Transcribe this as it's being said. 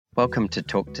Welcome to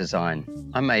Talk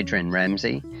Design. I'm Adrian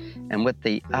Ramsey, and with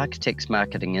the Architects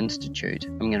Marketing Institute,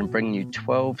 I'm going to bring you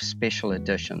 12 special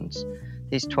editions.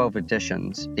 These 12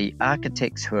 editions, the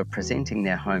architects who are presenting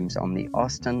their homes on the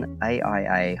Austin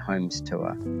AIA Homes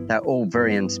Tour. They're all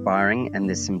very inspiring, and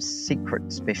there's some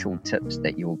secret special tips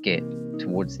that you'll get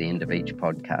towards the end of each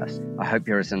podcast. I hope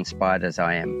you're as inspired as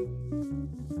I am.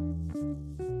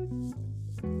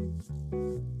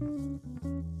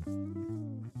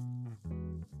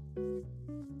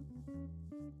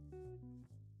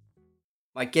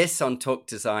 My guests on Talk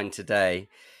Design today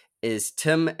is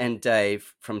Tim and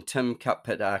Dave from Tim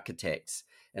Cuthbert Architects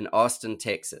in Austin,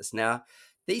 Texas. Now,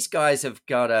 these guys have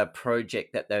got a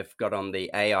project that they've got on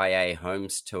the AIA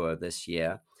Homes Tour this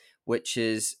year, which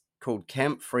is called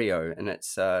Camp Frio, and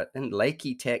it's in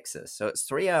Leakey, Texas. So it's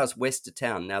 3 hours west of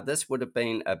town. Now, this would have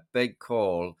been a big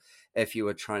call if you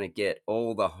were trying to get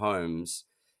all the homes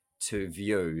to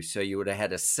view. So you would have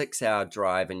had a 6-hour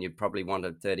drive, and you'd probably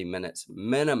wanted 30 minutes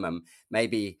minimum,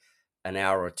 maybe an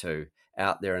hour or two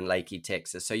out there in Leakey,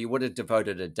 Texas. So you would have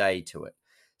devoted a day to it.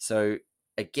 So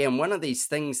again, one of these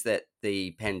things that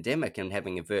the pandemic and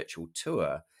having a virtual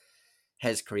tour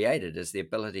has created is the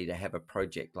ability to have a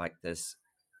project like this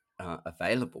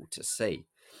available to see.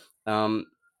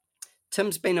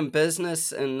 Tim's been in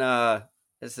business in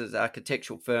this is an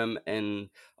architectural firm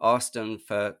in Austin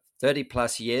for 30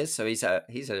 plus years. So he's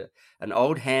an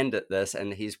old hand at this,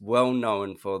 and he's well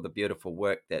known for the beautiful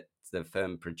work that the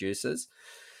firm produces.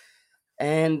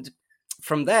 And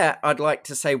from that, I'd like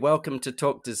to say welcome to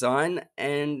Talk Design.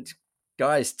 And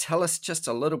guys, tell us just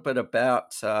a little bit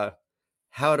about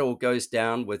how it all goes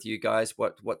down with you guys,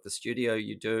 what the studio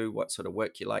you do, what sort of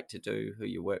work you like to do, who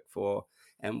you work for,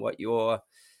 and what your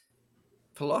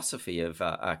philosophy of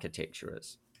architecture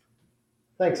is.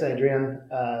 Thanks, Adrian.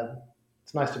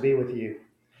 It's nice to be with you.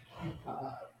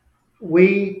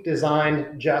 We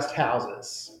design just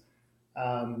houses.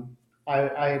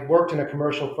 I worked in a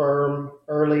commercial firm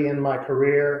early in my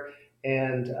career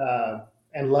and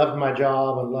loved my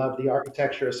job and loved the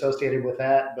architecture associated with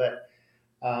that, but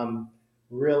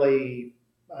really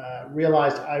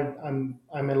realized I'm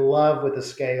in love with the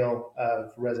scale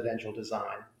of residential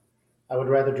design. I would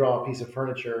rather draw a piece of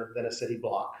furniture than a city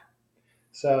block.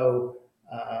 So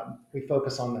we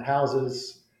focus on the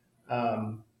houses.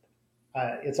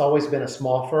 It's always been a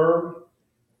small firm.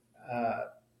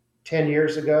 10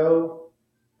 years ago,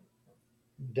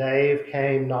 Dave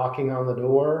came knocking on the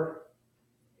door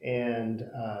and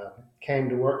came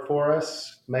to work for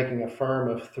us, making a firm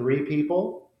of 3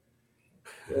 people.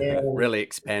 And really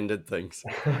expanded things.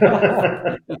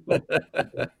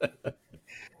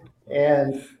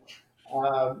 And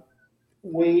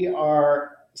we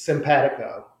are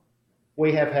simpatico.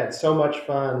 We have had so much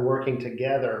fun working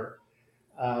together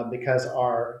because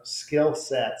our skill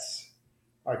sets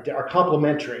are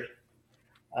complementary.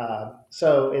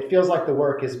 So it feels like the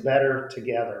work is better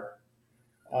together.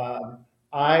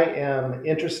 I am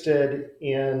interested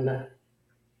in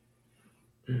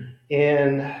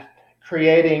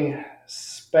creating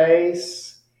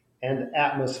space and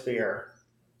atmosphere.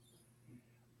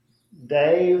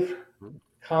 Dave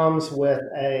comes with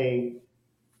a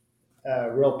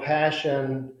real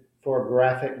passion for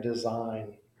graphic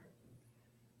design.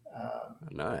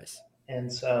 Nice.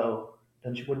 And so,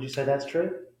 wouldn't you say that's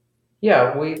true?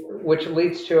 Yeah, which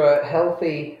leads to a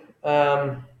healthy,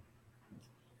 I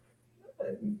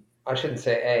should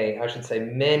say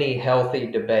many healthy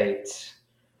debates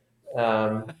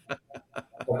about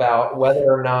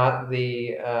whether or not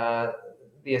the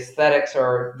aesthetics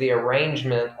or the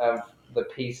arrangement of the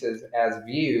pieces as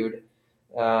viewed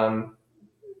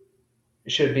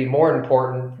should be more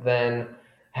important than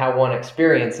how one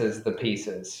experiences the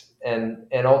pieces. And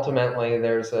ultimately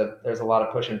there's a lot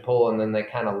of push and pull, and then they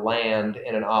kind of land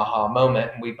in an aha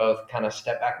moment, and we both kind of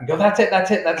step back and go, that's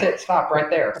it, stop right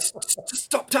there.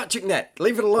 Stop touching that,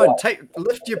 leave it alone.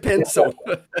 Lift your pencil.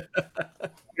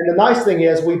 And the nice thing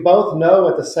is we both know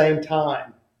at the same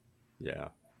time. Yeah,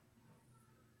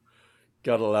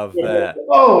 gotta love that.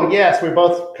 Oh yes, we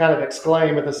both kind of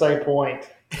exclaim at the same point.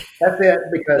 That's it,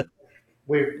 because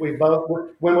we both,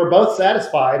 when we're both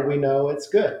satisfied, we know it's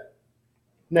good.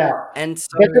 Now, and so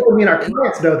that doesn't mean our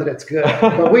clients know that it's good,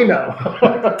 but we know.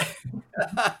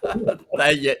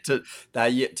 they're yet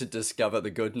to discover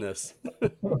the goodness.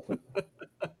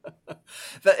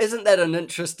 But isn't that an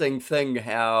interesting thing?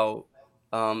 How,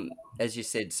 as you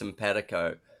said,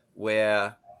 simpatico,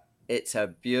 where it's a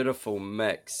beautiful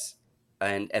mix,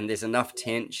 and there's enough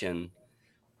tension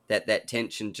that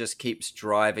tension just keeps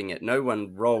driving it. No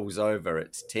one rolls over.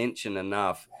 It's tension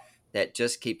enough that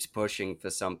just keeps pushing for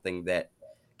something that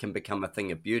can become a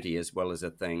thing of beauty as well as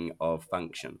a thing of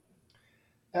function.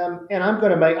 And I'm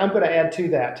going to add to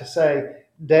that to say,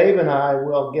 Dave and I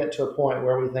will get to a point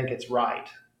where we think it's right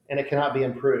and it cannot be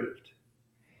improved.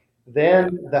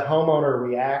 Then the homeowner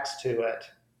reacts to it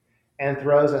and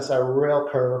throws us a real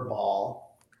curveball.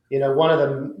 You know,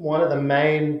 one of the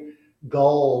main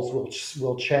goals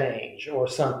will change or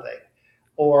something,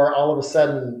 or all of a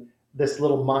sudden this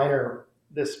minor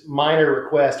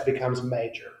request becomes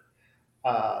major.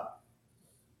 Uh,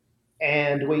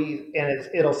 and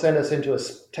it'll send us into a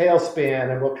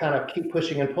tailspin, and we'll kind of keep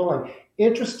pushing and pulling.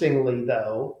 Interestingly,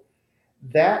 though,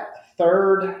 that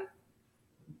third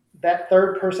that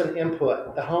third person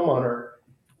input, the homeowner,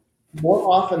 more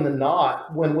often than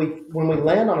not, when we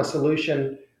land on a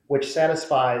solution which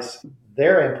satisfies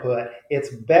their input, it's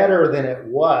better than it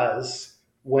was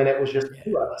when it was just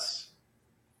two of us.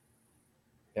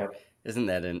 Yeah. Isn't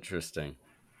that interesting?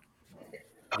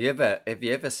 Have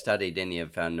you ever studied any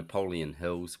of Napoleon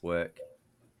Hill's work?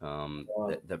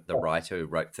 The writer who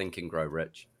wrote Think and Grow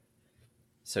Rich.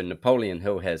 So Napoleon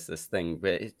Hill has this thing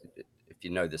where, if you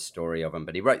know the story of him,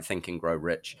 but he wrote Think and Grow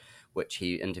Rich, which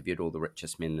he interviewed all the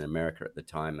richest men in America at the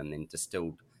time and then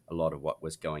distilled a lot of what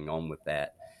was going on with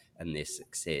that and their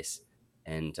success.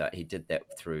 And he did that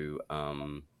through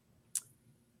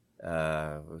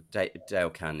Dale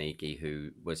Carnegie, who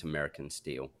was American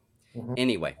Steel. Mm-hmm.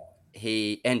 Anyway,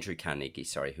 Andrew Carnegie,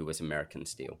 who was American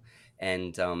Steel.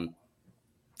 And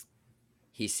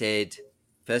he said,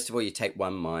 first of all, you take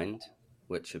one mind,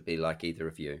 which would be like either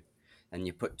of you, and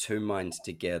you put two minds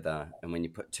together. And when you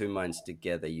put two minds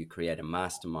together, you create a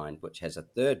mastermind, which has a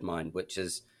third mind, which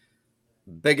is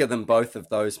bigger than both of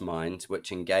those minds,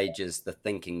 which engages the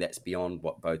thinking that's beyond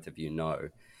what both of you know.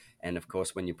 And of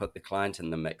course, when you put the client in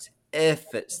the mix,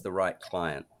 if it's the right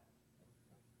client,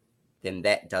 then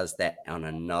that does that on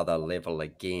another level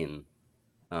again.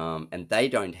 And they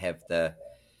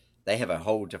have a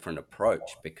whole different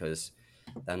approach because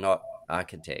they're not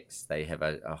architects. They have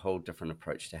a whole different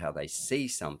approach to how they see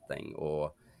something,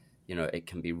 or, you know, it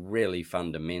can be really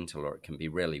fundamental or it can be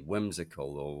really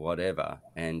whimsical or whatever.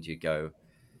 And you go,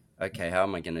 okay, how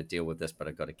am I going to deal with this? But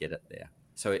I've got to get it there.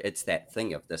 So it's that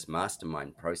thing of this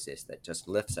mastermind process that just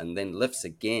lifts and then lifts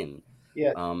again.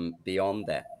 Yeah. Beyond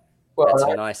that. Well, that's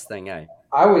a nice thing, eh?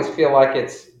 I always feel like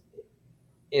it's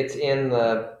in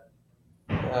the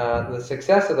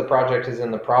success of the project is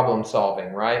in the problem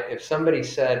solving, right? If somebody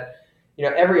said, you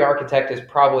know, every architect has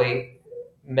probably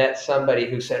met somebody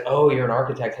who said, "Oh, you're an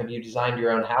architect. Have you designed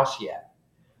your own house yet?"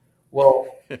 Well,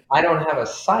 I don't have a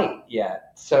site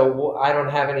yet, so I don't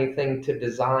have anything to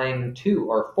design to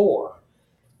or for,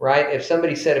 right? If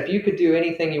somebody said, if you could do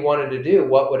anything you wanted to do,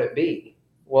 what would it be?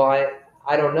 Well,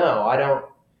 I don't know. I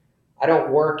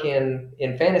don't work in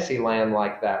fantasy land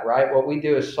like that, right? What we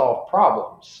do is solve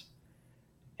problems.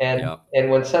 And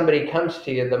when somebody comes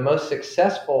to you, the most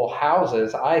successful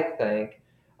houses, I think,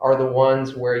 are the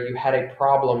ones where you had a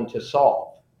problem to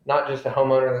solve. Not just a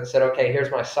homeowner that said, okay, here's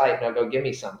my site, now go give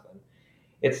me something.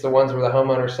 It's the ones where the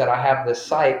homeowner said, I have this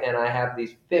site and I have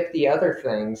these 50 other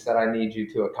things that I need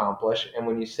you to accomplish. And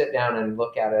when you sit down and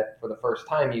look at it for the first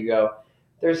time, you go,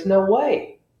 there's no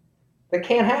way. That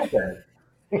can't happen.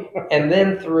 And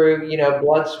then through, you know,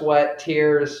 blood, sweat,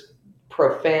 tears,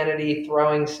 profanity,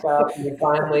 throwing stuff, and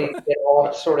finally it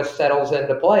all sort of settles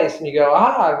into place, and you go,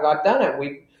 I've done it.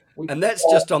 We and that's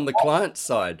just on the client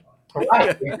side.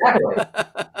 Right, exactly.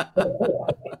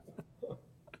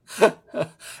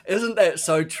 Isn't that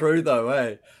so true, though,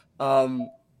 eh?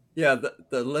 The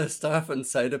list I often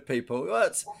say to people,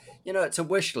 well, it's a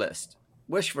wish list.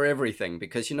 Wish for everything,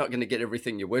 because you're not going to get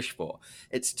everything you wish for.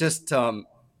 It's just we're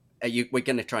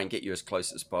going to try and get you as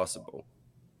close as possible.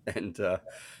 And,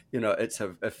 it's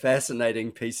a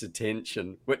fascinating piece of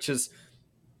tension,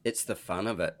 it's the fun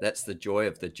of it. That's the joy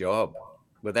of the job.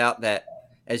 Without that,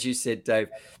 as you said, Dave,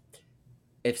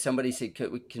 if somebody said,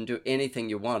 we can do anything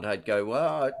you want, I'd go,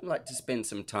 well, I'd like to spend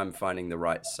some time finding the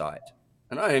right site.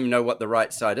 And I don't even know what the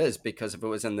right site is, because if it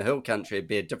was in the hill country, it'd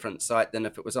be a different site than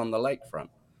if it was on the lakefront.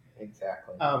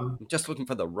 Exactly. I'm just looking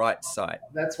for the right site.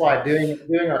 That's why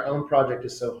doing our own project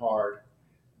is so hard.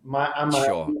 I'm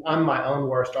my own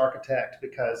worst architect,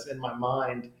 because in my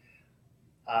mind,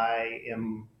 I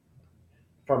am,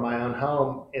 for my own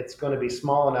home, it's going to be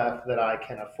small enough that I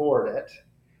can afford it,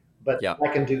 but I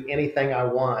can do anything I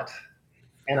want,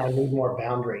 and I need more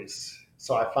boundaries.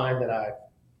 So I find that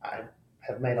I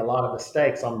have made a lot of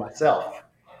mistakes on myself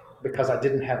because I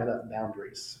didn't have enough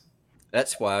boundaries.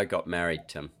 That's why I got married,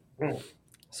 Tim.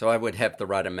 So I would have the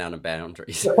right amount of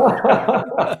boundaries.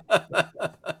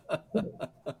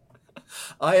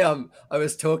 I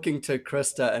was talking to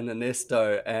Krista and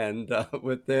Ernesto, and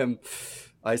with them,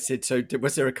 I said, "So,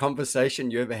 was there a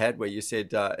conversation you ever had where you said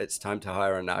it's time to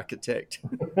hire an architect?"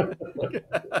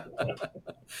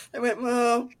 They went,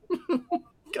 "Well,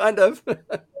 kind of."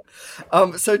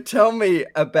 So, tell me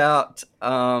about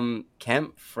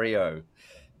Camp Frio.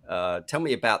 Tell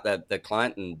me about the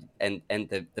client and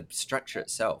the structure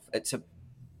itself. It's a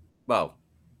well,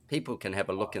 people can have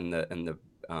a look in the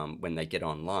when they get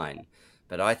online,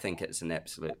 but I think it's an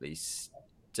absolutely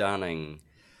stunning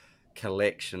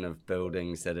collection of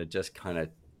buildings that are just kind of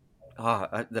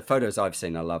the photos I've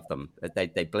seen, I love them.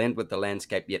 They blend with the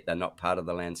landscape, yet they're not part of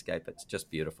the landscape. It's just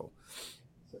beautiful.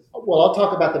 Well, I'll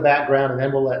talk about the background, and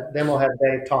then we'll have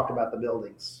Dave talk about the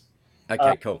buildings. Uh,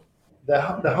 Okay, cool. the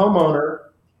homeowner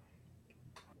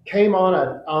came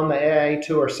on the AA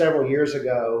tour several years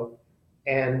ago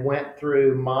and went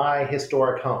through my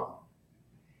historic home.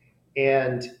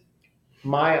 And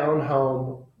my own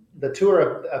home, the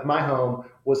tour of my home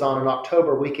was on an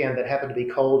October weekend that happened to be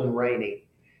cold and rainy.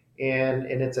 And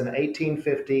it's an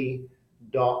 1850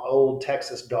 old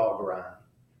Texas dog run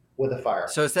with a fire.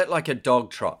 So is that like a dog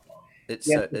trot? Yes,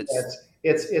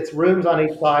 It's it's rooms on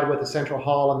each side with a central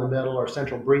hall in the middle, or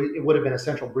central breeze. It would have been a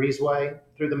central breezeway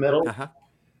through the middle, uh-huh.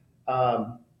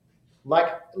 um, like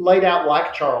laid out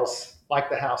like Charles, like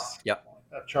the house Yep.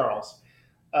 of Charles.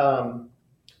 Um,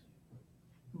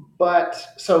 but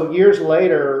so years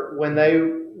later, when they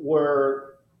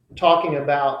were talking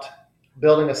about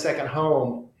building a second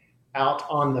home out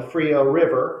on the Frio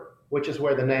River, which is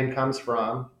where the name comes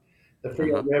from. The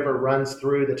Frio Uh-huh. River runs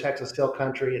through the Texas Hill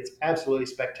Country. It's absolutely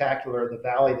spectacular, the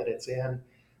valley that it's in.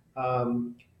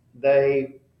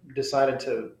 They decided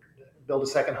to build a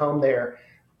second home there,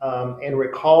 and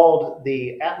recalled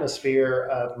the atmosphere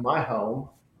of my home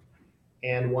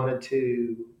and wanted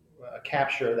to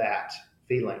capture that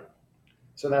feeling.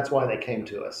 So that's why they came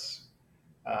to us.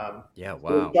 Yeah, So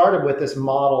we wow. started with this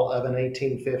model of an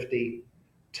 1850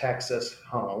 Texas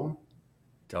home.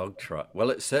 Dog trot. Well,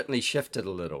 it certainly shifted a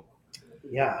little.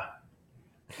 Yeah.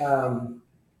 Um,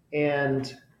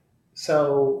 and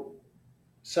so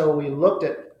so we looked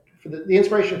at for the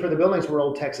inspiration for the buildings were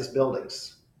old Texas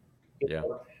buildings, you Yeah.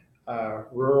 know,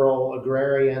 rural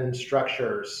agrarian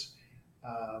structures.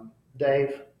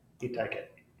 Dave, you take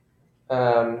it.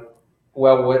 Um,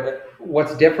 well,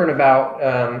 what's different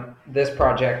about this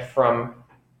project from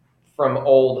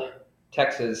old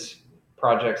Texas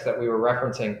projects that we were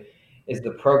referencing is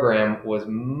the program was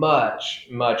much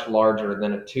larger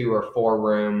than a 2 or 4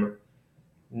 room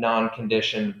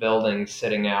non-conditioned building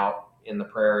sitting out in the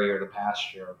prairie or the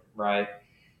pasture, right?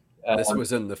 This Um,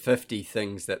 was in the 50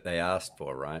 things that they asked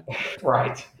for, right?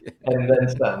 right, and then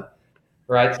some.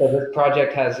 Right. So this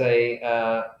project has a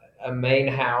main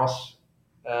house,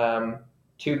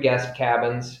 2 guest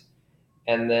cabins,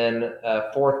 and then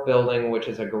a fourth building, which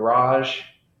is a garage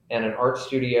and an art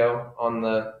studio on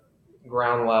the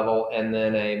ground level, and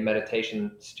then a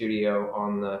meditation studio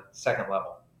on the second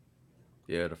level.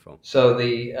 Beautiful. So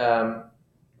the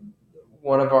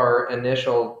one of our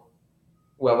initial,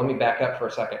 well, let me back up for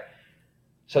a second.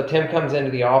 So Tim comes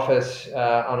into the office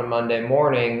on a Monday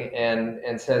morning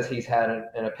and says he's had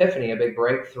an epiphany, a big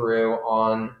breakthrough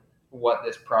on what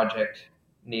this project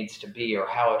needs to be or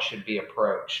how it should be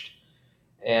approached.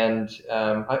 And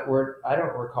I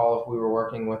don't recall if we were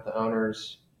working with the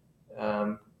owners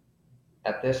um,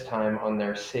 at this time on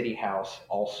their city house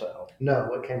also. No,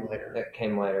 what came later? That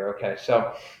came later. Okay,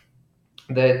 so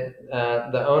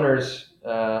the owners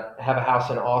have a house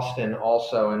in Austin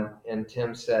also, and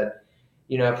Tim said,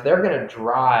 if they're going to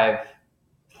drive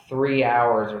 3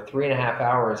 hours or 3.5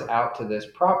 hours out to this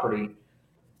property,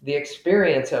 the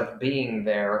experience of being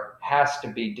there has to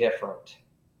be different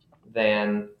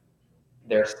than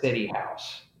their city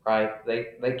house, right?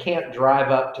 They can't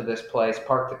drive up to this place,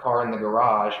 park the car in the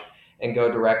garage, and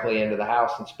go directly into the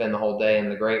house and spend the whole day in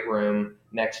the great room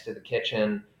next to the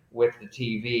kitchen with the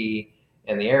TV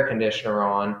and the air conditioner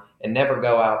on, and never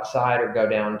go outside or go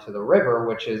down to the river,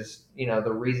 which is,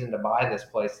 the reason to buy this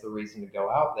place, the reason to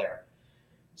go out there.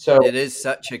 So It is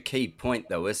such a key point,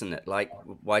 though, isn't it? Like,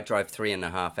 why drive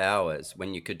 3.5 hours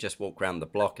when you could just walk around the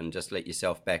block and just let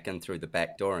yourself back in through the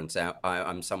back door and say,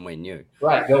 I'm somewhere new.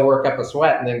 right, go work up a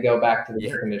sweat and then go back to the Yeah.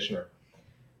 air conditioner.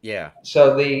 Yeah.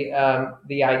 So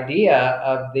the idea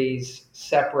of these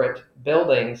separate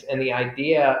buildings and the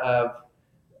idea of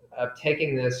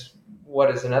taking this, what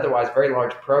is an otherwise very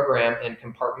large program, and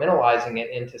compartmentalizing it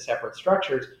into separate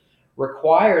structures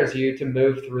requires you to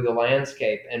move through the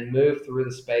landscape and move through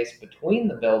the space between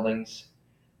the buildings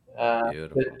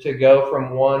Beautiful. to go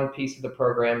from one piece of the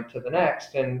program to the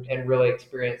next and really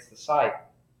experience the site.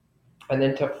 And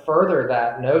then to further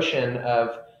that notion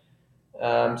of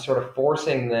sort of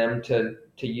forcing them to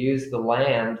use the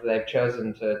land they've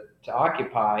chosen to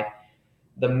occupy,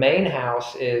 the main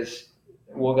house is,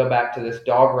 we'll go back to this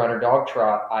dog run or dog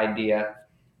trot idea.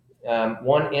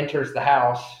 One enters the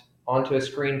house onto a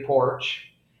screen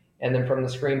porch, and then from the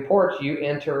screen porch, you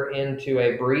enter into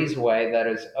a breezeway that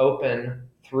is open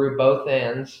through both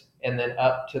ends and then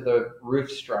up to the roof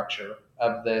structure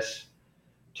of this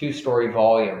two-story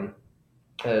volume,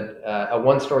 a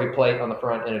one-story plate on the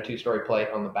front and a two-story plate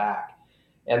on the back.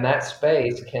 And that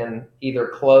space can either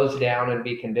close down and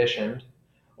be conditioned,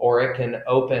 or it can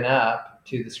open up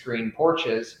to the screen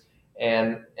porches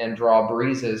and draw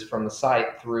breezes from the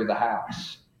site through the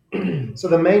house. So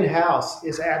the main house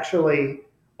is actually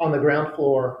on the ground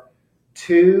floor,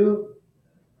 two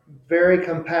very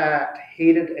compact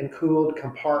heated and cooled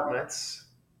compartments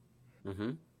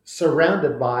Mm-hmm.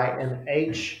 surrounded by an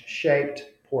H-shaped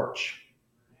porch.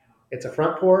 It's a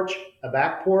front porch, a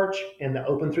back porch, and the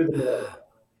open through the middle.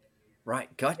 Right,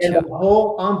 And the gotcha.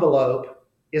 whole envelope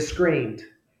is screened.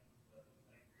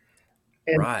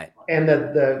 And Right. and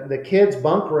the kids'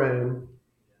 bunk room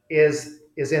is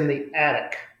in the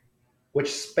attic,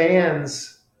 which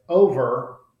spans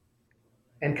over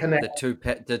and connects,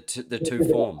 The two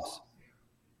forms.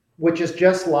 which is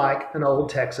just like an old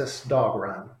Texas dog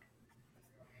run.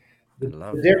 I The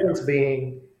love that. difference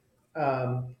being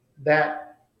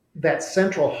that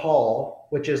central hall,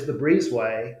 which is the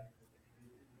breezeway,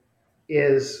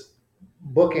 is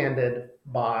bookended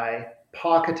by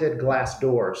pocketed glass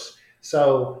doors.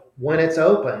 So when it's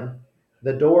open,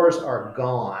 the doors are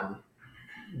gone.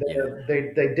 Yeah.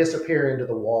 They disappear into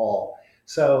the wall.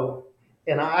 So,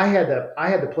 and I had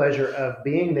the pleasure of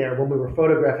being there when we were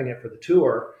photographing it for the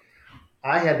tour.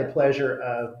 I had the pleasure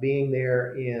of being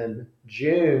there in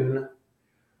June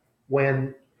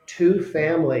when two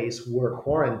families were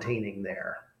quarantining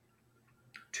there.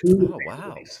 Two Oh, wow.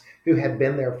 families who had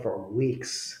been there for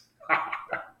weeks.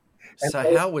 And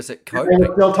So how was it they were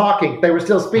coping? still talking. They were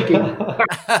still speaking.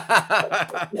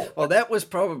 Well, that was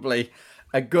probably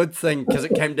a good thing because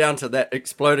it came down to that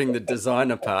exploding the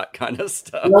designer part kind of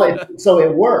stuff. Well, so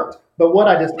it worked. But what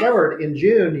I discovered in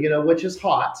June, which is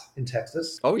hot in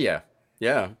Texas, Oh, yeah.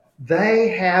 Yeah. they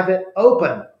have it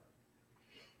open.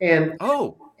 And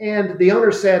Oh, and the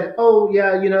owner said, "Oh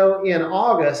yeah, in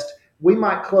August we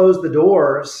might close the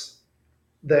doors,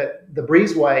 the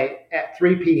breezeway at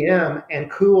 3 p.m. and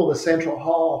cool the central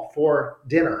hall for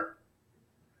dinner.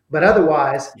 But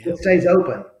otherwise, yeah. it stays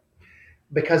open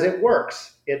because it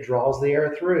works. It draws the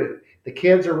air through. The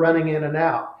kids are running in and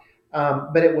out.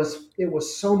 But it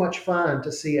was so much fun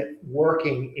to see it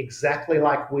working exactly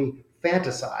like we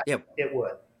fantasized Yep. it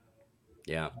would.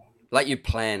 Yeah. Like you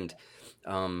planned.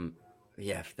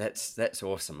 Yeah, that's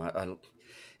awesome.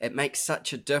 It makes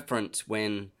such a difference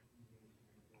when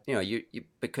you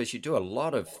because you do a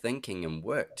lot of thinking and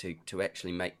work to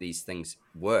actually make these things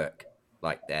work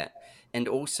like that, and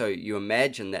also you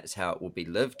imagine that's how it will be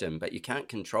lived in, but you can't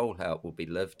control how it will be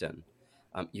lived in.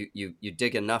 You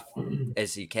dig enough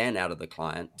as you can out of the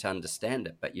client to understand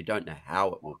it, but you don't know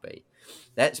how it will be.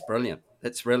 That's brilliant.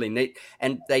 That's really neat,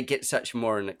 and they get such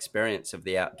more an experience of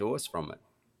the outdoors from it.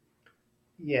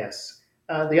 Yes.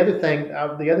 The other thing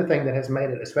that has made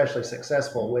it especially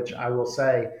successful, which I will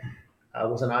say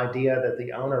was an idea that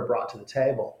the owner brought to the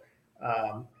table.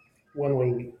 Um, when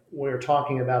we were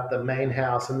talking about the main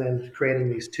house and then creating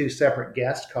these two separate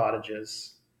guest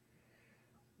cottages,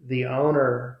 the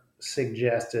owner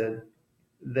suggested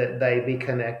that they be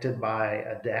connected by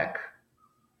a deck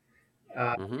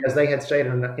Hmm. because they had stayed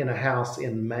in a house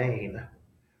in Maine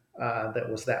that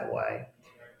was that way,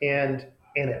 and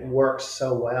it works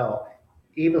so well.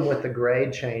 Even with the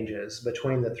grade changes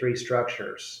between the three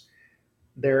structures,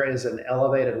 there is an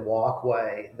elevated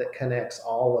walkway that connects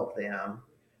all of them.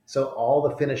 So all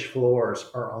the finished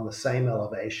floors are on the same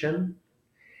elevation.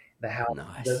 The house,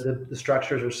 Nice. the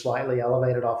structures are slightly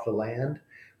elevated off the land.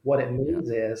 What it Yeah. means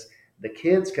is the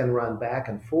kids can run back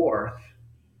and forth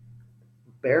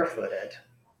barefooted.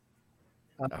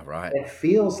 All right. It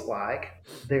feels like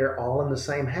they're all in the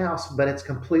same house, but it's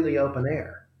completely open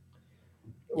air.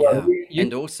 Well, Yeah. you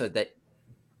And also that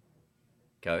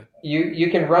go. you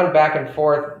can run back and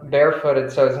forth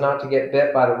barefooted so as not to get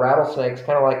bit by the rattlesnakes,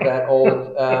 kind of like that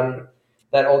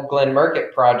old Glenn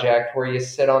Murcutt project where you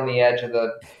sit on the edge of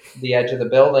the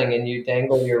building and you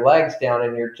dangle your legs down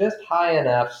and you're just high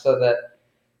enough so that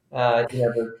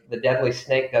the deadly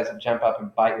snake doesn't jump up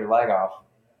and bite your leg off.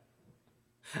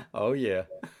 Oh yeah.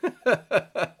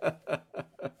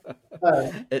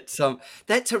 Uh, It's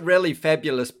that's a really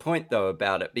fabulous point though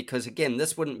about it, because again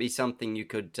this wouldn't be something you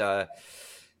could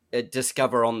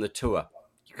discover on the tour.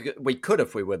 We could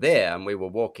if we were there and we were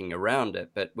walking around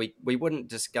it, but we wouldn't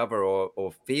discover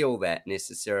or feel that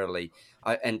necessarily.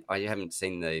 And I haven't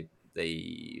seen the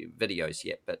videos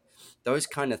yet, but those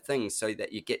kind of things, so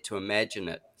that you get to imagine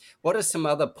it. What are some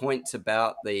other points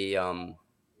about the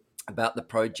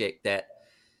project that,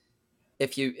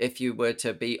 if you were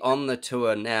to be on the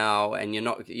tour now and you're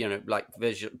not, like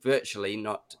virtually,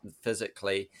 not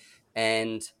physically,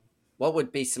 and what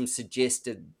would be some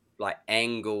suggested like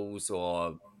angles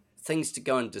or things to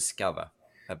go and discover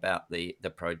about the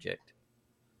project?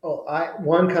 Oh,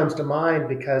 one comes to mind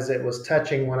because it was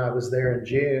touching when I was there in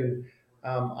June.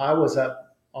 I was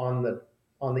up on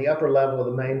the upper level of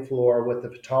the main floor with the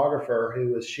photographer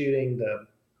who was shooting the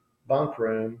bunk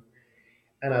room,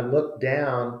 and I looked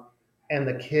down, and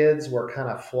the kids were kind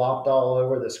of flopped all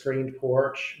over the screened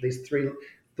porch. These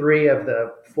three of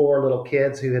the four little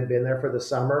kids who had been there for the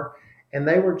summer, and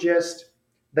they were just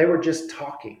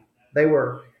talking. They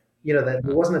were, there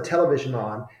wasn't a television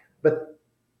on, but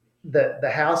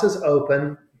the house is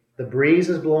open, the breeze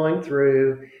is blowing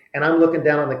through, and I'm looking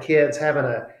down on the kids having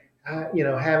a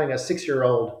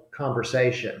 6-year-old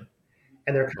conversation,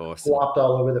 and they're kind of Awesome. flopped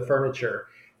all over the furniture.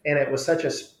 And it was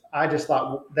I just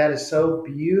thought that is so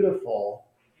beautiful.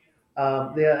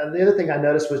 The other thing I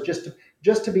noticed was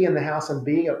just to be in the house and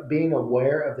being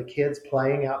aware of the kids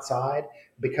playing outside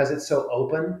because it's so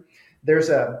open. There's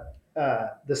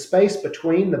the space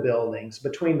between the buildings,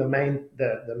 between the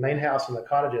main house and the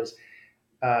cottages,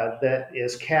 that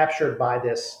is captured by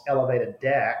this elevated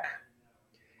deck,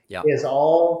 Yeah. is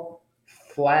all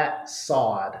flat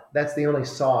sod. That's the only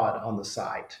sod on the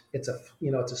site. It's a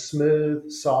smooth,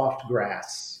 soft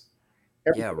grass.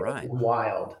 Yeah. Everything else is Right.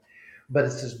 wild, but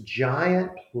it's this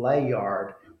giant play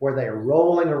yard where they're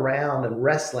rolling around and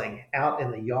wrestling out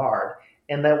in the yard,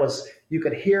 and you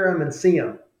could hear them and see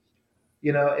them.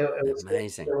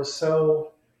 Amazing. It was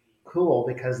so cool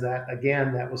because that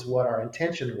was what our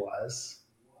intention was.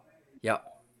 Yeah.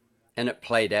 And it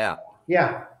played out.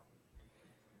 Yeah.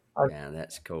 I, Yeah,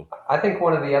 that's cool. I think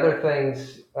one of the other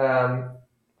things,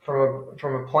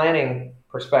 from a planning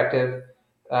perspective,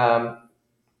 um,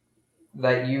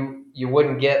 that you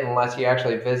wouldn't get unless you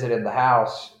actually visited the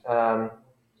house.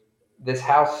 This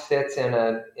house sits in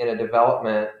a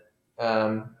development,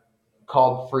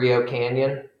 called Frio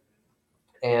Canyon,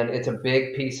 and it's a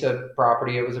big piece of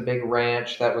property. It was a big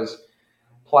ranch that was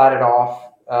platted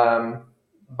off,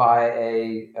 by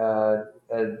a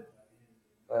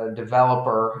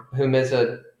developer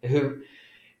who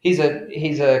he's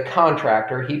a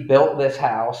contractor. He built this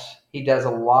house. He does a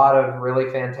lot of really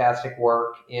fantastic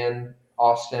work in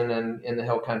Austin and in the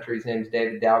Hill Country. His name's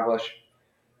David Dalglish.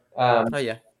 Oh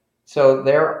yeah. So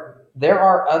there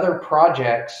are other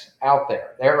projects out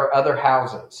there. There are other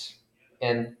houses,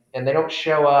 and they don't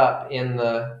show up in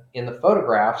the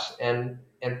photographs. And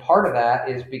part of that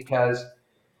is because,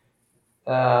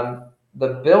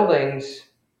 the buildings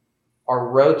are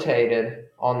rotated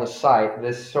on the site.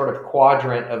 This sort of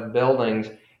quadrant of buildings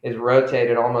is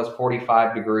rotated almost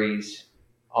 45 degrees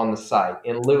on the site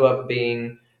in lieu of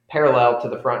being parallel to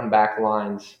the front and back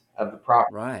lines of the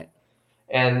property. Right.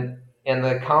 And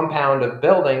the compound of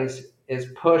buildings is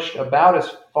pushed about as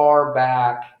far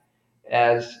back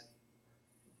as,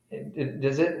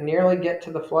 does it nearly get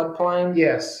to the floodplain?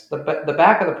 Yes. The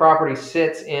back of the property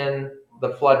sits in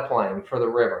the floodplain for the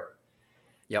river.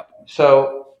 Yep.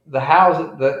 So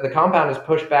the compound is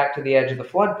pushed back to the edge of the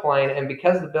floodplain, and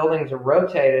because the buildings are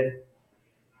rotated,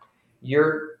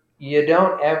 you're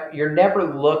never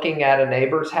looking at a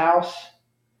neighbor's house.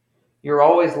 You're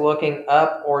always looking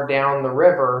up or down the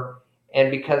river, and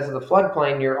because of the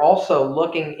floodplain, you're also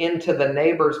looking into the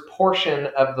neighbor's portion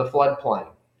of the floodplain.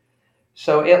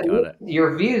 So Got it.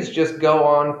 your views just go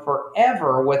on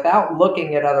forever without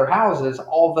looking at other houses,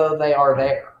 although they are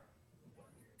there.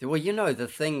 Well, the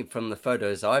thing from the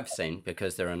photos I've seen,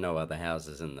 because there are no other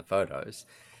houses in the photos,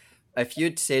 if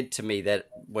you'd said to me that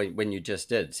when you just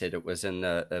said it was in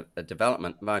a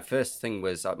development, my first thing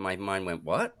was, my mind went,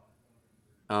 what?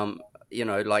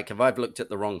 Like if I've looked at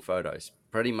the wrong photos,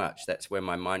 pretty much that's where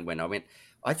my mind went.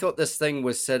 I thought this thing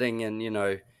was sitting in,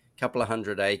 a couple of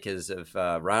 100 acres of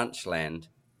ranch land.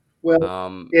 Well,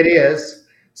 Um, it is.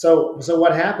 So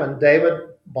what happened? David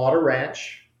bought a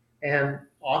ranch and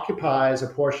occupies a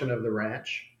portion of the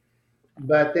ranch,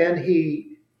 but then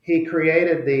he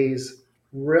created these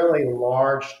really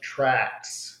large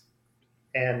tracts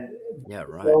and yeah,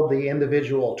 right. sold the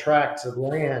individual tracts of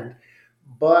land,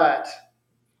 but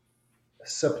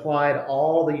supplied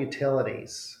all the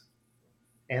utilities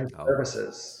and Oh,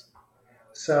 services.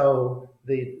 So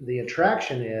the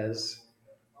attraction is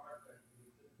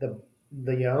the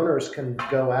the owners can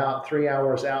go out 3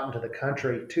 hours out into the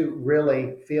country to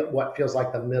really feel what feels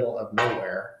like the middle of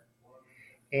nowhere,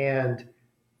 and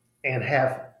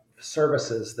have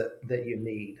services that you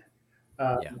need.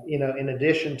 Yeah. In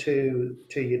addition to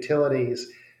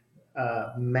utilities,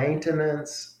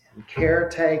 maintenance and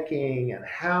caretaking and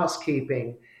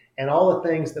housekeeping and all the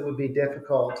things that would be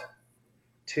difficult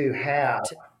to have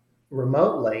T-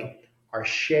 remotely are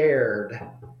shared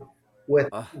with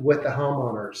oh, with the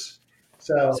homeowners.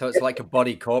 So so it's like a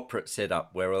body corporate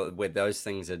setup where those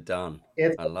things are done.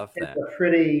 it's I love it's that. a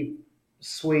pretty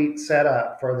sweet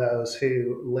setup for those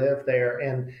who live there,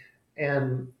 and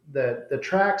the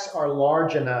tracks are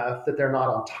large enough that they're not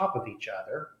on top of each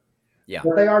other, Yeah.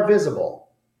 but they are visible.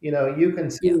 You can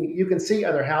Yeah. see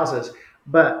other houses,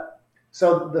 but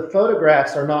so the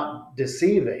photographs are not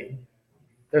deceiving.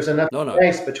 There's enough No, no.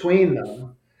 space between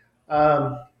them,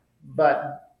 um,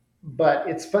 but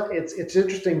it's fun. It's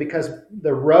interesting because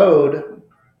the road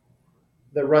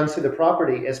that runs through the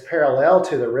property is parallel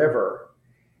to the river,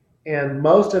 and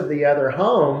most of the other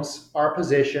homes are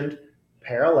positioned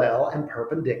parallel and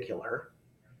perpendicular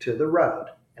to the road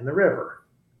and the river.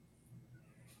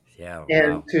 Yeah.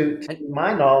 And Wow. to And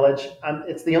my knowledge,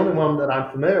 it's the only one that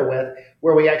I'm familiar with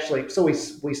where we actually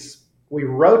we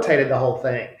rotated the whole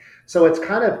thing. So it's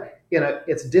kind of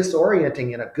it's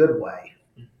disorienting in a good way.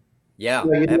 yeah,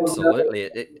 You don't know, absolutely.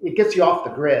 It it gets you off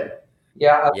the grid.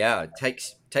 Yeah, yeah, it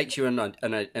takes you in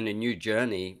a new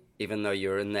journey, even though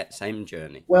you're in that same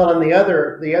journey. Well, and the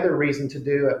other reason to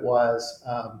do it was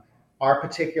our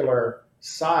particular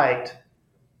site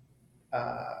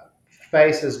uh,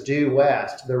 faces due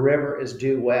west. The river is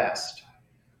due west.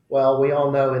 Well, we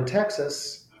all know in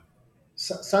Texas,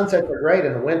 sunsets are great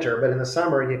in the winter, but in the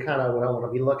summer, you kind of don't want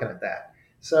to be looking at that.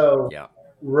 So Yeah.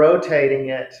 rotating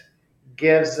it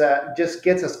just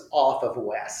gets us off of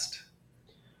west.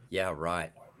 Yeah.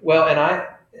 Right. well, and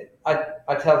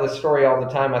I tell this story all the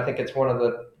time. I think it's one of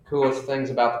the coolest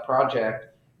things about the project.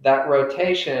 That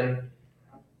rotation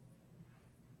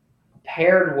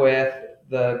paired with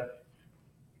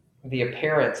the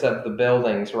appearance of the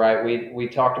buildings, right? We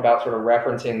talked about sort of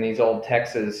referencing these old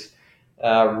Texas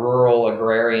rural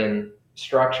agrarian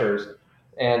structures,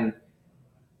 and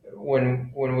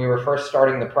when we were first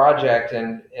starting the project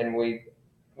and we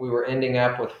were ending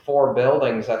up with four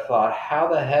buildings, I thought, how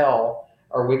the hell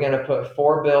are we going to put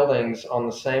four buildings on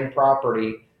the same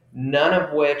property, none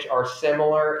of which are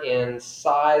similar in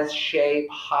size, shape,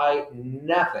 height,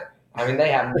 nothing? I mean, they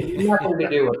have nothing to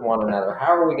do with one another.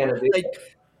 How are we going to do they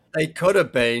they could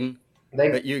have been, they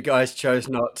but you guys chose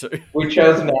not to. We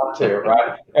chose not to,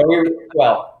 right? And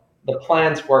well, the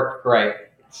plans worked great.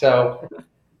 So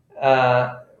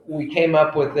we came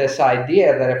up with this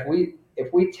idea that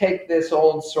if we take this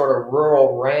old sort of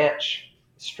rural ranch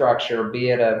structure, be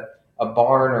it a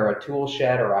barn or a tool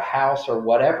shed or a house or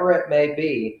whatever it may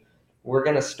be, we're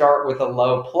going to start with a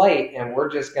low plate and we're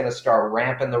just going to start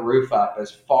ramping the roof up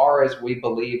as far as we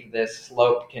believe this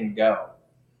slope can go.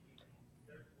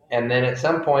 And then at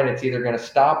some point, it's either going to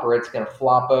stop or it's going to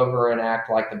flop over and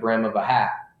act like the brim of a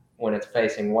hat when it's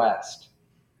facing west.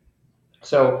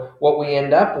 So what we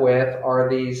end up with are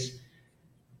these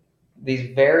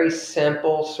very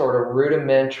simple, sort of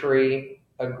rudimentary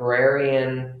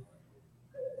agrarian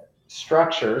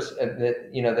structures that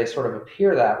they sort of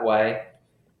appear that way,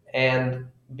 and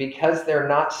because they're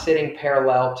not sitting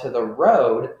parallel to the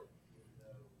road,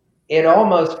 it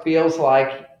almost feels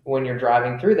like when you're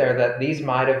driving through there that these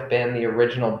might have been the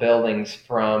original buildings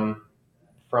from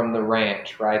the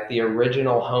ranch, right? The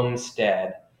original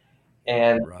homestead.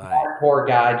 And Right. that poor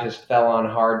guy just fell on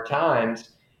hard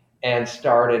times and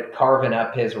started carving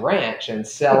up his ranch and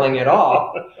selling it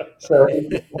off. So he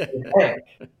could bank.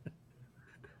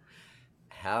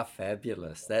 How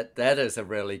fabulous! That is a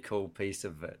really cool piece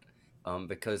of it,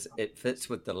 because it fits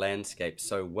with the landscape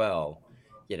so well,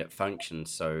 yet it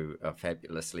functions so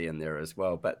fabulously in there as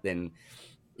well. But then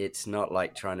it's not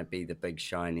like trying to be the big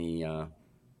shiny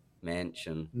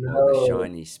mansion or the No,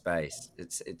 shiny space.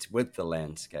 It's with the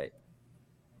landscape.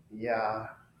 yeah.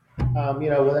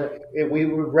 We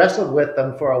wrestled with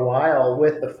them for a while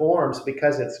with the forms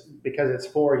because it's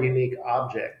four unique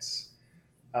objects.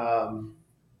 Um,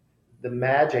 the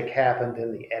magic happened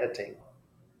in the editing,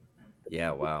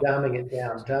 Yeah. Wow. dumbing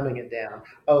it down.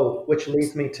 Oh, which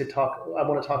leads me to talk. I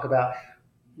want to talk about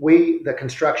the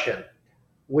construction.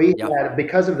 We Yeah. had,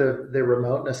 because of the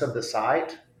remoteness of the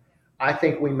site, I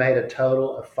think we made a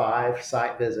total of 5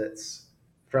 site visits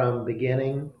from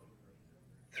beginning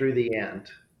through the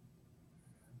end.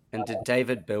 And did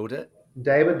David build it?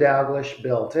 David Dalglish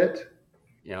built it,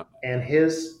 Yeah. and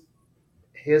his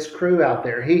crew out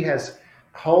there. He has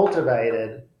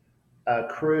cultivated a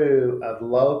crew of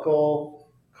local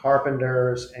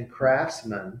carpenters and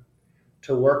craftsmen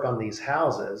to work on these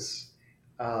houses,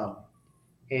 um,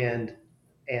 and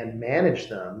manage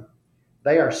them.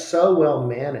 They are so well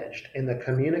managed, and the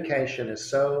communication is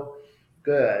so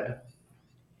good.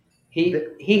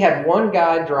 He had one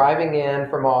guy driving in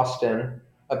from Austin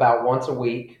about once a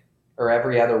week or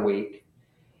every other week,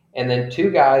 and then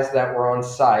two guys that were on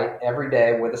site every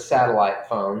day with a satellite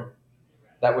phone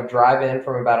that would drive in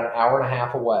from about an hour and a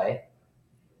half away.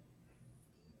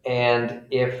 And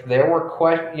if there were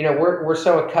questions, we're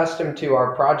so accustomed to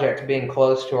our project being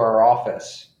close to our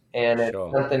office. And if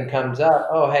Sure. something comes up,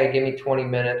 oh, hey, give me 20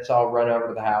 minutes, I'll run over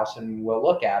to the house and we'll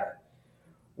look at it.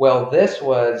 Well, this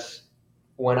was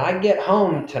when I get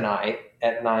home tonight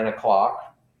at 9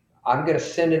 o'clock, I'm going to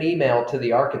send an email to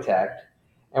the architect.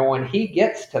 And when he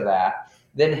gets to that,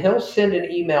 then he'll send an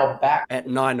email back At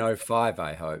 9:05,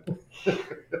 I hope.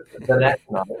 the next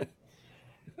night.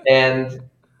 And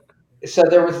so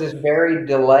there was this very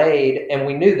delayed, and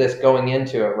we knew this going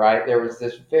into it, right? There was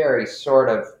this very sort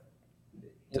of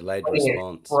Delayed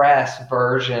response. express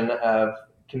version of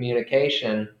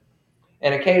communication.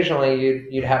 And occasionally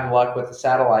you'd have luck with a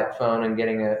satellite phone and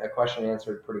getting a question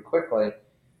answered pretty quickly.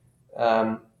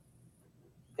 And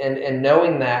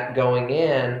knowing that going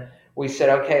in, we said,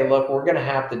 okay, look, we're going to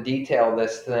have to detail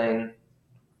this thing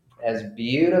as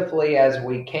beautifully as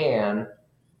we can,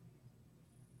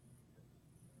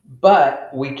 but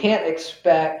we can't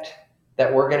expect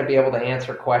that we're going to be able to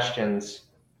answer questions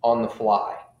on the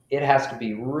fly. It has to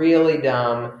be really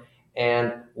dumb,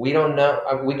 and we don't know.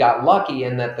 We got lucky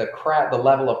in that the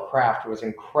level of craft was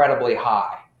incredibly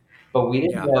high, but we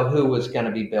didn't know who was going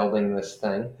to be building this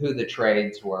thing, who the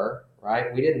trades were,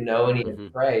 right? We didn't know any of the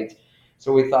trades.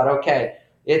 So we thought, okay,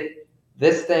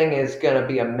 this thing is going to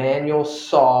be a manual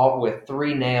saw with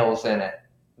 3 nails in it.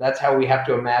 That's how we have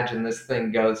to imagine this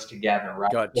thing goes together,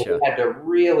 right? Gotcha. So we had to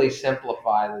really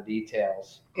simplify the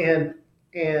details. And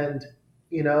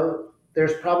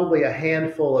there's probably a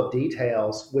handful of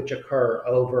details which occur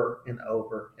over and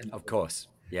over and Of course,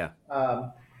 yeah.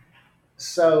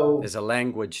 So there's a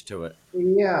language to it.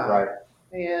 Yeah, right.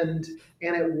 And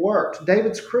it worked.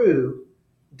 David's crew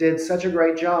did such a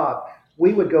great job.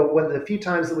 We would go, one of the few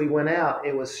times that we went out,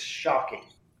 it was shocking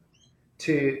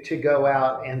to go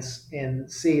out and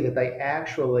see that they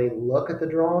actually look at the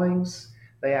drawings,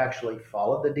 they actually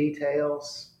follow the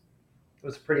details. It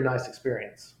was a pretty nice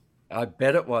experience. I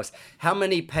bet it was. How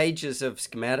many pages of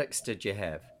schematics did you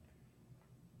have?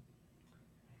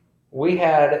 We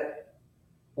had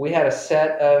a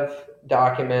set of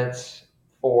documents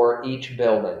for each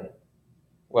building.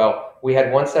 Well, we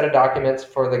had one set of documents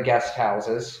for the guest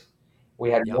houses. We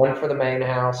had one for the main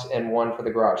house and one for the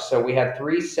garage. So we had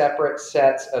 3 separate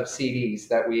sets of CDs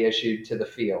that we issued to the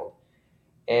field.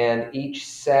 And each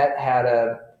set had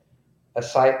a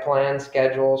site plan,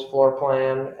 schedules, floor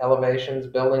plan, elevations,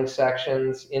 building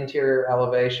sections, interior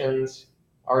elevations,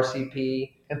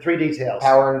 RCP. And 3 details.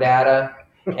 Power and data,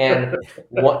 and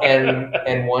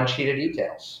one sheet of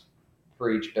details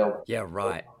for each building. Yeah,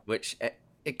 right. Which,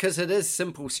 because it is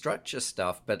simple structure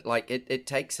stuff, but like it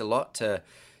takes a lot to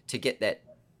get that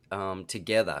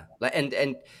together.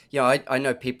 And I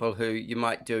know people who you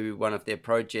might do one of their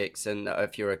projects, and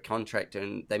if you're a contractor,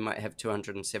 and they might have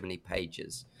 270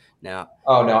 pages. Now,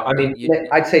 oh no, I mean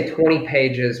I'd say 20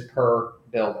 pages per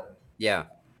building. Yeah,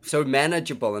 so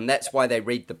manageable, and that's why they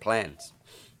read the plans.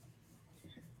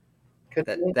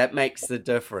 That makes the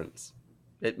difference.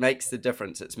 It makes the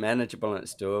difference. It's manageable and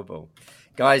it's doable.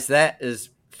 Guys, that is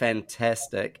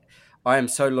fantastic. I am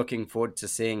so looking forward to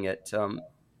seeing it.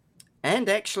 And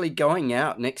actually going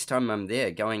out next time I'm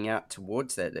there, going out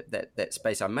towards that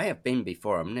space. I may have been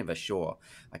before. I'm never sure.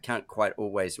 I can't quite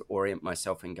always orient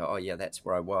myself and go, oh yeah, that's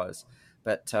where I was.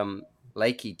 But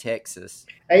Leakey, Texas.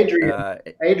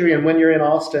 Adrian, when you're in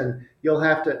Austin, you'll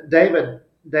have to. David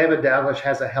Dalglish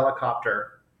has a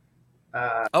helicopter.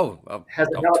 I'll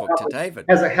talk to David.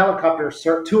 Has a helicopter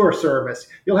tour service.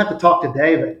 You'll have to talk to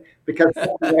David because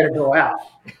that's the way to go out.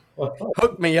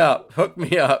 Hook me up.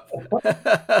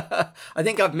 I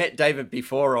think I've met David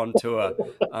before on tour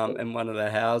in one of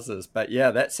the houses. But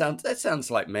yeah, that sounds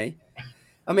like me.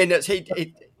 I mean,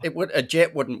 a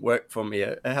jet wouldn't work for me.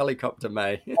 A helicopter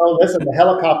may. Oh, listen, the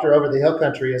helicopter over the hill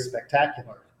country is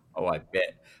spectacular. Oh, I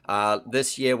bet.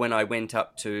 This year when I went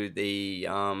up to the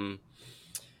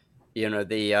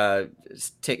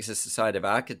Texas Society of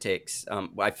Architects,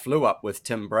 I flew up with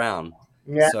Tim Brown.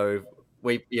 Yeah. So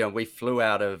we flew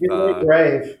out of. You're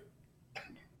brave.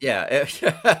 Yeah.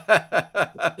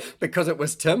 Because it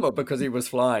was Tim or because he was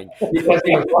flying? Because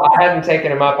I hadn't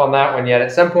taken him up on that one yet.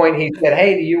 At some point, he said,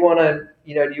 "Hey, do you want to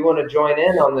join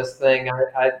in on this thing?"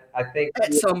 I think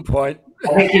At some point.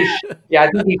 I think I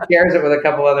think he shares it with a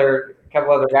couple other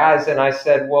guys. And I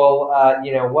said, "Well,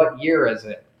 what year is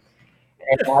it?"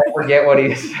 And I forget what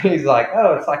he's like.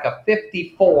 "Oh, it's like a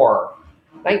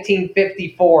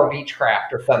 1954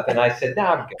 Beechcraft or something." I said,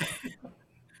 "No,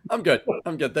 I'm good.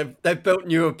 I'm good. They've built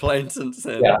newer planes since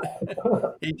then." Yeah.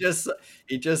 He just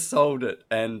sold it,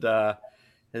 and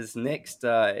his next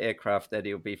aircraft that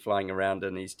he'll be flying around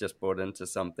in, he's just bought into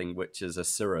something which is a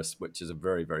Cirrus, which is a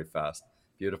very, very fast,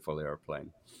 beautiful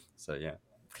airplane. So yeah.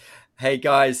 Hey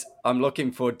guys, I'm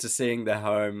looking forward to seeing the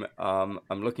home. I'm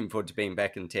looking forward to being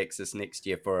back in Texas next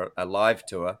year for a live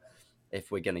tour,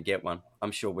 if we're going to get one.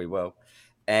 I'm sure we will,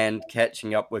 and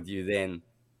catching up with you then.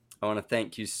 I want to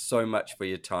thank you so much for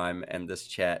your time and this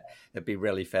chat. It'd be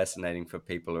really fascinating for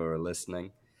people who are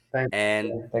listening. Thanks.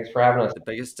 And Thanks for having us. the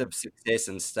biggest of success,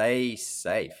 and stay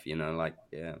safe, in our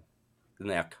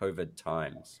COVID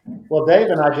times. Well, Dave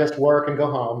and I just work and go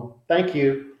home. Thank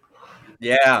you.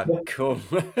 Yeah, cool.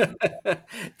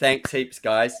 Thanks heaps,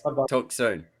 guys. Bye-bye. Talk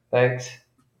soon. Thanks.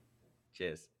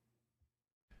 Cheers.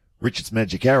 Richard's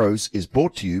Magic Arrows is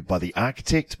brought to you by the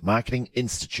Architect Marketing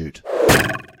Institute.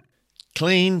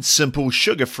 Clean, simple,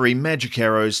 sugar-free magic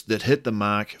arrows that hit the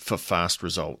mark for fast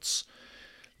results.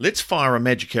 Let's fire a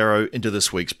magic arrow into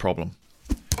this week's problem.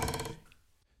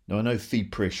 Now, I know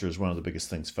feed pressure is one of the biggest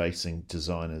things facing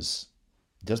designers.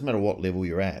 It doesn't matter what level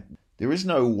you're at. There is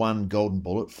no one golden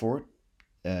bullet for it.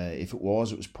 If it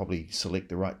was probably select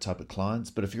the right type of clients.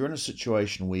 But if you're in a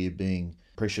situation where you're being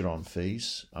pressured on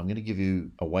fees, I'm going to give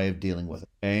you a way of dealing with it.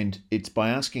 And it's by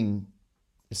asking,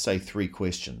 say, 3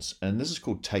 questions. And this is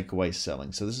called takeaway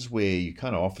selling. So this is where you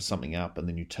kind of offer something up and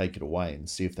then you take it away and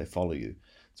see if they follow you.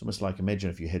 It's almost like,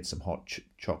 imagine if you had some hot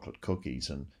chocolate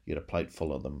cookies and you had a plate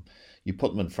full of them. You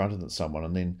put them in front of someone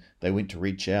and then they went to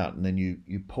reach out and then you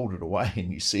pulled it away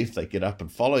and you see if they get up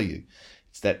and follow you.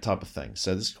 It's that type of thing.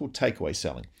 So this is called takeaway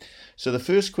selling. So the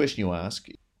first question you ask,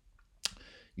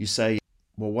 you say,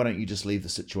 well, why don't you just leave the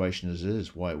situation as it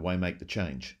is? Why make the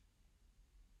change?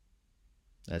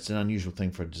 That's an unusual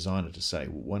thing for a designer to say.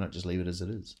 Well, why not just leave it as it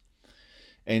is?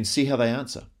 And see how they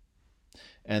answer.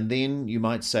 And then you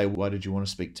might say, why did you want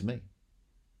to speak to me?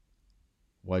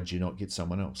 Why did you not get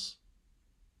someone else?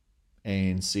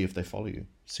 And see if they follow you.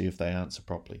 See if they answer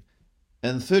properly.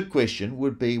 And the third question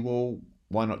would be, well,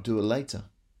 why not do it later?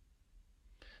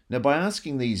 Now, by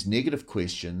asking these negative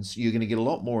questions, you're going to get a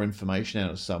lot more information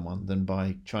out of someone than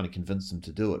by trying to convince them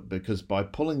to do it. Because by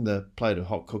pulling the plate of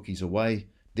hot cookies away,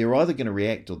 they're either going to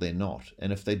react or they're not.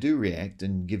 And if they do react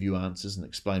and give you answers and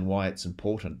explain why it's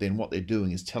important, then what they're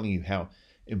doing is telling you how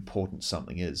important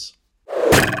something is.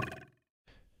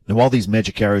 Now, while these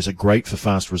magic arrows are great for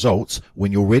fast results,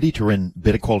 when you're ready to run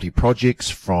better quality projects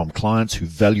from clients who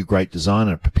value great design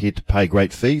and are prepared to pay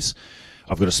great fees,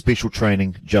 I've got a special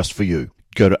training just for you.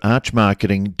 Go to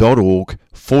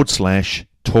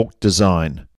archmarketing.org/talk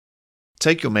design.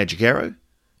 Take your magic arrow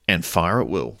and fire at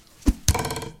will.